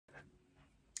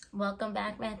Welcome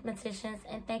back, mathematicians,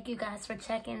 and thank you guys for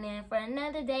checking in for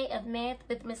another day of Math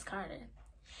with Miss Carter.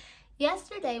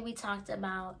 Yesterday, we talked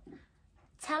about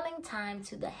telling time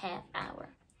to the half hour,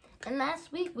 and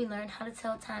last week we learned how to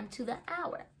tell time to the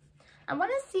hour. I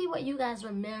want to see what you guys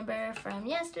remember from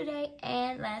yesterday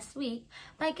and last week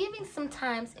by giving some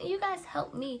times, and you guys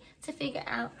help me to figure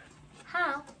out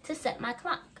how to set my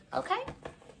clock, okay?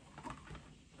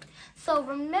 So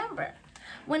remember,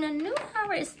 when a new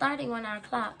hour is starting on our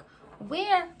clock,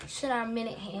 where should our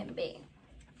minute hand be?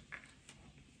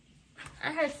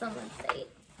 I heard someone say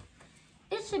it.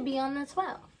 It should be on the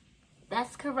 12.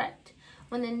 That's correct.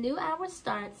 When the new hour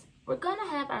starts, we're going to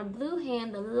have our blue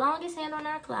hand, the longest hand on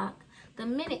our clock, the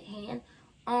minute hand,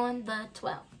 on the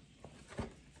 12.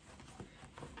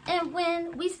 And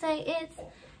when we say it's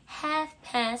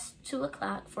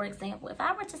 2:30, for example, if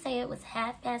I were to say it was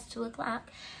 2:30,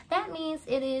 that means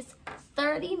it is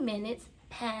 30 minutes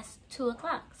past 2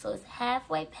 o'clock. So it's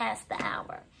halfway past the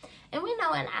hour. And we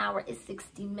know an hour is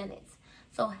 60 minutes.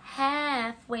 So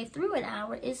halfway through an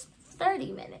hour is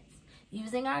 30 minutes.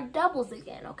 Using our doubles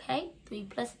again, okay? 3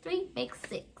 plus 3 makes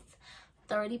 6.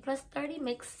 30 plus 30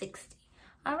 makes 60.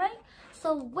 All right?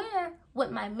 So where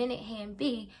would my minute hand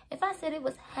be if I said it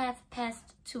was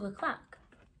 2 o'clock?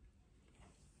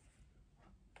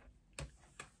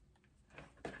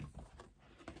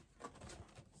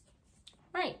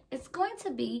 Right, it's going to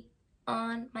be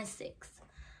on my 6.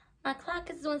 My clock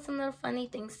is doing some little funny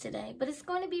things today, but it's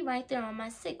going to be right there on my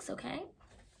 6, okay?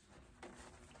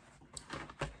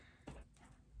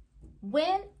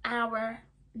 When our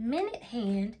minute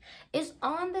hand is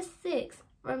on the 6,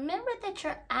 remember that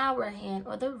your hour hand,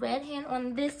 or the red hand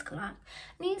on this clock,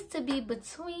 needs to be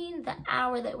between the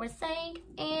hour that we're saying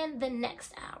and the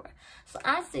next hour. So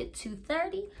I said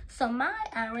 2:30, so my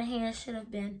hour hand should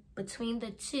have been between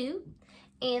the 2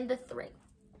 and the 3.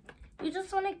 You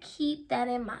just want to keep that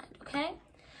in mind, okay?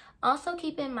 Also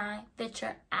keep in mind that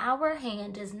your hour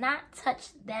hand does not touch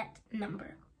that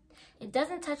number. It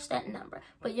doesn't touch that number,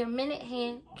 but your minute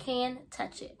hand can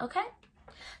touch it, okay?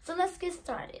 So let's get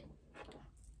started.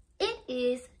 It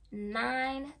is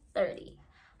 9:30.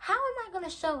 How am I going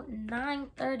to show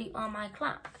 9:30 on my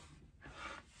clock?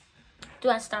 Do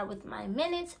I start with my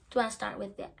minutes? Do I start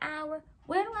with the hour?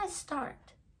 Where do I start?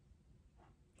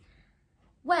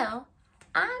 Well,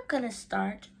 I'm going to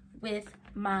start with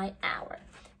my hour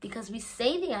because we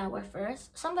say the hour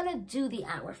first, so I'm going to do the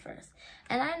hour first.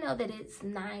 And I know that it's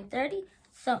 9:30,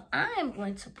 so I'm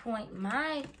going to point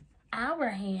my hour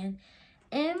hand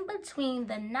in between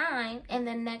the 9 and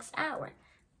the next hour,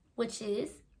 which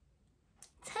is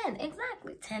 10.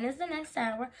 Exactly. 10 is the next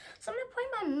hour. So I'm going to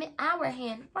point my hour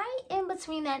hand right in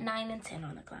between that 9 and 10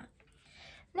 on the clock.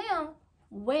 Now,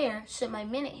 where should my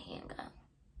minute hand go?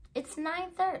 It's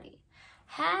 9:30.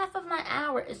 Half of my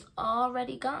hour is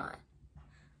already gone.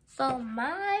 So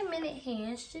my minute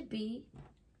hand should be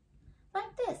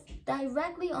like this,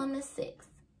 directly on the 6.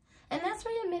 And that's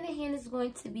where your minute hand is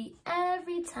going to be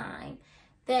every time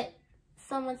that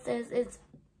someone says it's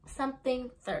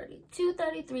something 30.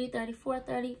 2:30, 3:30,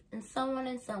 4:30, and so on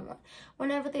and so on.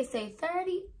 Whenever they say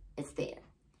 30, it's there.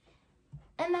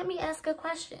 And let me ask a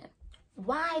question.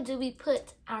 Why do we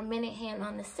put our minute hand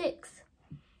on the 6?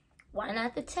 Why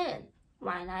not the 10?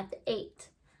 Why not the 8?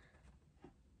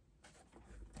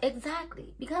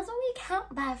 Exactly. Because when we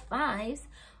count by 5s,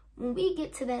 when we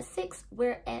get to that 6,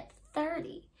 we're at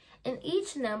 30. And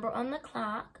each number on the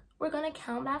clock, we're going to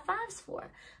count by 5s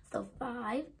for. So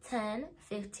 5, 10,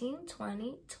 15,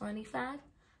 20, 25,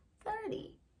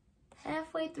 30.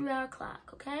 Halfway through our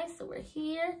clock, okay? So we're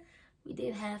here. We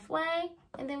did halfway,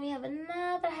 and then we have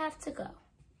another half to go.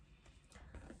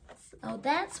 So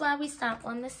that's why we stop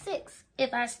on the 6.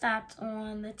 If I stopped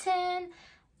on the 10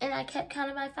 and I kept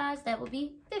counting by 5s, that would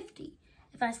be 50.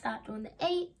 If I stopped on the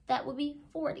 8, that would be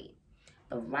 40.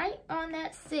 But right on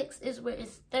that 6 is where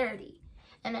it's 30.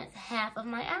 And that's half of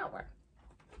my hour.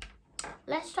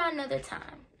 Let's try another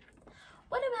time.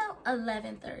 What about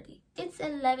 11:30? It's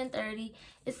 11:30.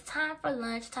 It's time for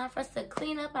lunch. Time for us to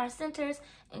clean up our centers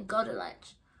and go to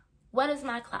lunch. What is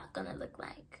my clock going to look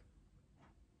like?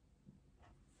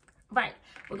 Right,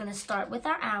 we're going to start with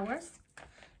our hours.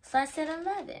 So I said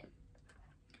 11.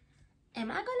 Am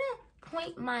I going to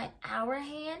point my hour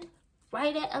hand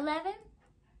right at 11?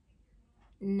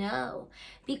 No,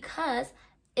 because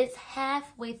it's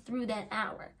halfway through that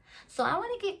hour. So I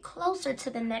want to get closer to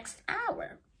the next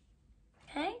hour,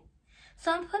 okay?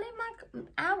 So I'm putting my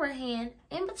hour hand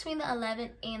in between the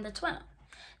 11 and the 12.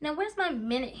 Now, where's my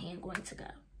minute hand going to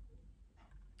go?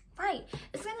 Right,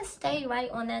 it's going to stay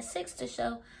right on that 6 to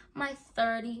show my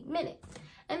 30 minutes.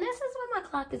 And this is what my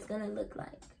clock is going to look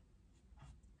like.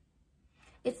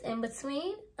 It's in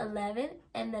between 11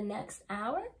 and the next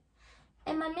hour.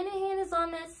 And my minute hand is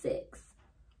on that 6.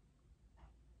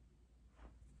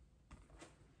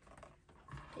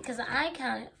 Because I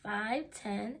counted 5,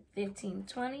 10, 15,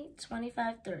 20,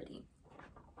 25, 30.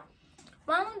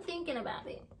 While I'm thinking about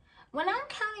it, when I'm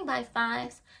counting by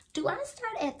 5s, do I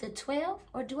start at the 12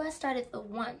 or do I start at the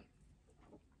 1?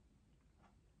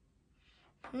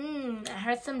 I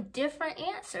heard some different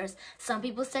answers. Some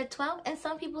people said 12 and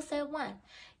some people said 1.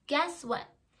 Guess what?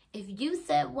 If you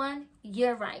said 1,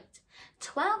 you're right.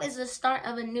 12 is the start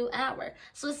of a new hour.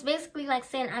 So it's basically like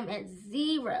saying I'm at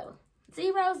 0.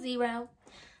 0, 0.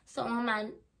 So on my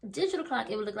digital clock,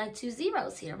 it would look like 2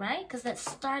 zeros here, right? Because that's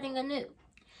starting anew.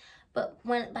 But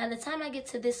by the time I get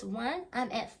to this 1,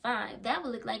 I'm at 5. That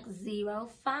would look like 0,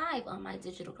 5 on my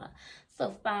digital clock.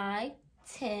 So 5,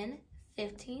 10,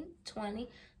 15, 20,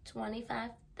 25,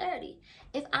 30.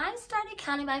 If I started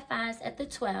counting by 5s at the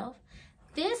 12,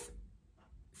 this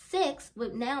 6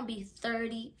 would now be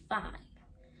 35.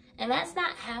 And that's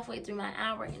not halfway through my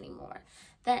hour anymore.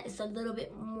 That is a little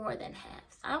bit more than half.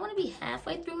 So I want to be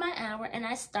halfway through my hour and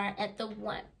I start at the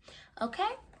 1. Okay?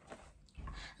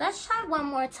 Let's try one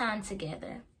more time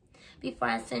together before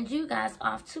I send you guys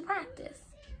off to practice.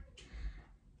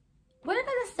 We're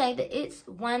going to say that it's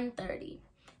 1:30.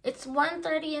 It's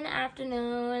 1:30 in the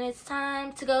afternoon and it's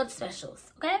time to go to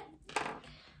specials, okay?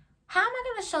 How am I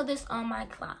going to show this on my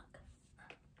clock?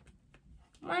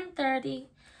 1:30.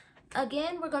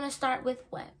 Again, we're going to start with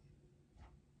what?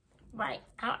 Right,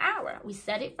 our hour. We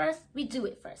said it first, we do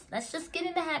it first. Let's just get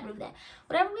in the habit of that.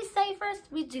 Whatever we say first,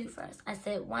 we do first. I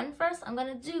said 1 first, I'm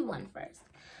going to do 1 first.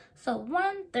 So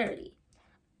 1:30.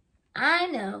 I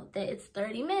know that it's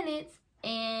 30 minutes,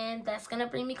 and that's going to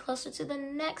bring me closer to the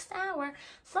next hour.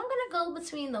 So I'm going to go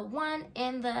between the 1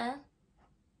 and the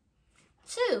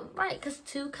 2, right? Because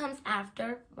 2 comes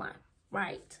after 1,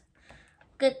 right?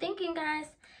 Good thinking, guys.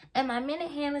 And my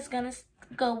minute hand is going to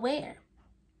go where?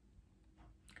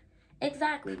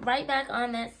 Exactly, right back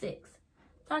on that 6.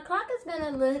 So our clock is going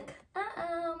to look,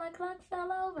 my clock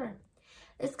fell over.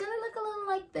 It's going to look a little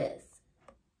like this.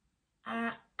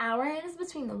 Our hour hand is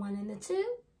between the 1 and the 2.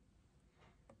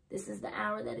 This is the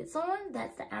hour that it's on.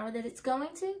 That's the hour that it's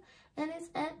going to. And it's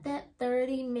at that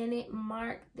 30-minute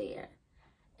mark there.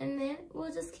 And then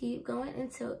we'll just keep going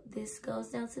until this goes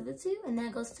down to the 2 and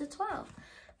that goes to 12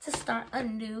 to start a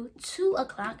new 2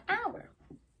 o'clock hour.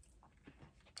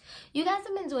 You guys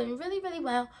have been doing really, really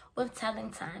well with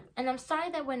telling time. And I'm sorry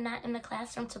that we're not in the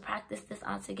classroom to practice this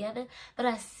all together, but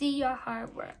I see your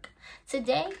hard work.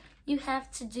 Today, you have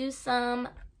to do some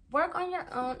work on your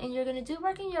own, and you're going to do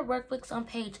work in your workbooks on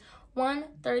page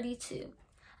 132.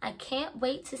 I can't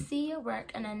wait to see your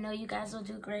work, and I know you guys will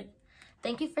do great.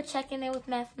 Thank you for checking in with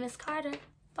Math Miss Carter.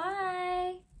 Bye.